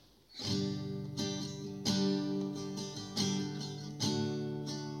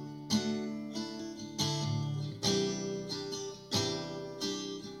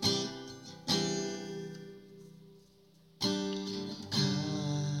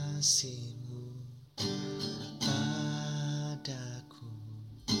kasih-Mu padaku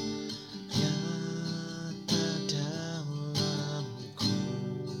nyata dalamku.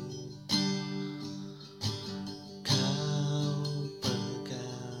 Kau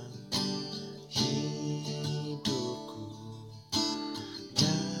pegang hidupku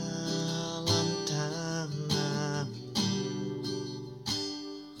dalam tangan-Mu.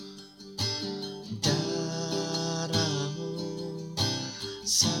 Darah-Mu,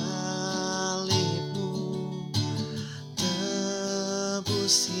 salib-Mu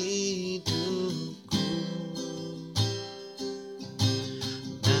tebus hidupku.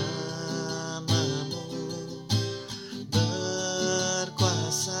 Nama-Mu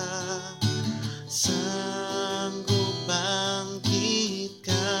berkuasa, sanggup bangkitkan.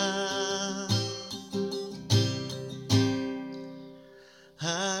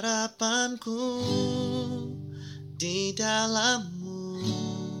 Harapanku di dalam-Mu,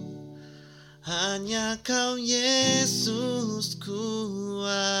 hanya Kau Yesus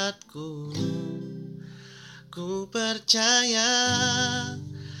kuatku. Ku percaya,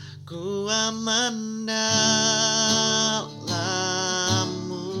 ku aman dalam-Mu.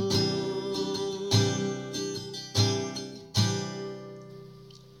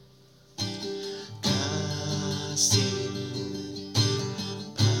 Kasih-Mu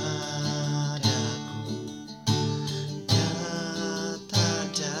padaku nyata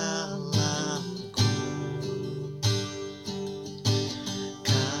dalamku.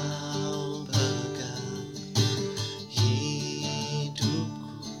 Kau pegang hidupku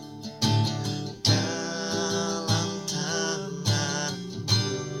dalam tangan-Mu.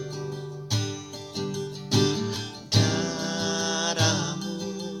 Darah-Mu,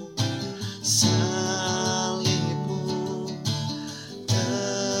 salib-Mu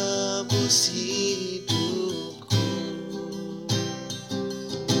tebus hidupku.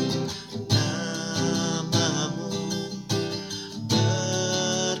 Nama-Mu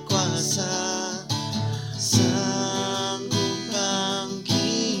berkuasa, sanggup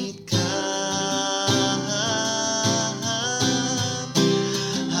bangkitkan.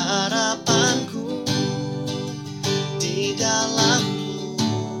 Harapanku di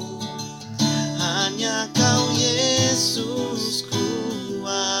dalam-Mu, hanya Kau Yesus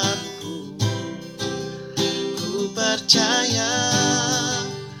kuatku. Ku percaya,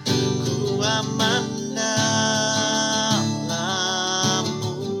 ku aman dalam-Mu.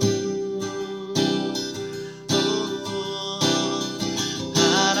 Oh,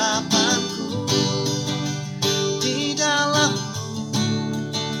 harapanku di dalam-Mu,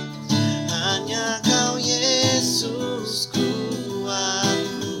 hanya Kau Yesus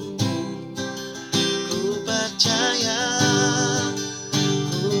kuatku. Ku percaya,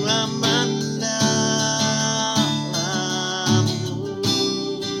 ku aman dalam-Mu.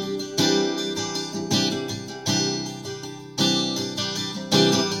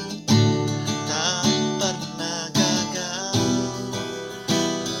 Tak pernah gagal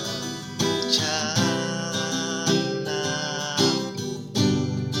rencanamu.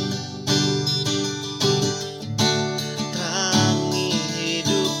 Terangi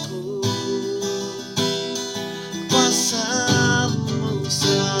hidupku, kuasa-Mu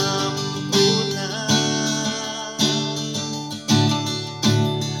sempurna.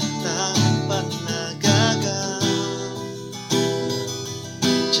 Tak pernah gagal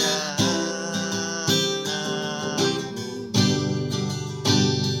rencanamu.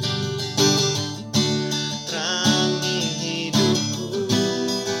 Terangi hidupku,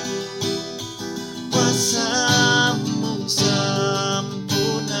 kuasa-Mu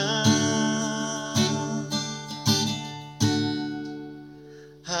sempurna.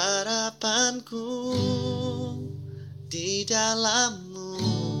 Harapanku di dalam-Mu,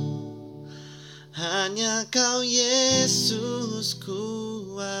 hanya Kau Yesus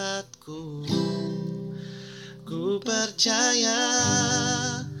kuatku. Ku percaya,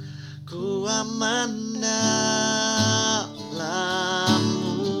 ku aman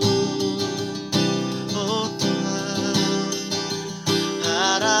dalam-Mu. Oh Tuhan,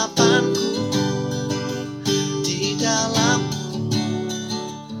 harapanku di dalam-Mu,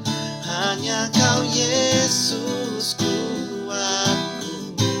 hanya Kau Yesus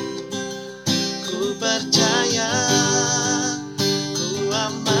kuatku. Ku percaya, ku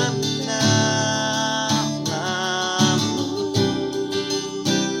aman dalam-Mu.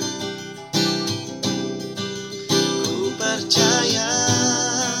 Ku percaya,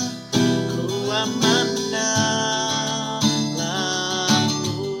 ku aman dalam-Mu.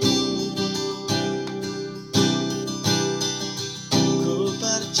 Ku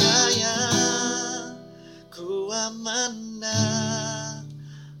percaya, ku aman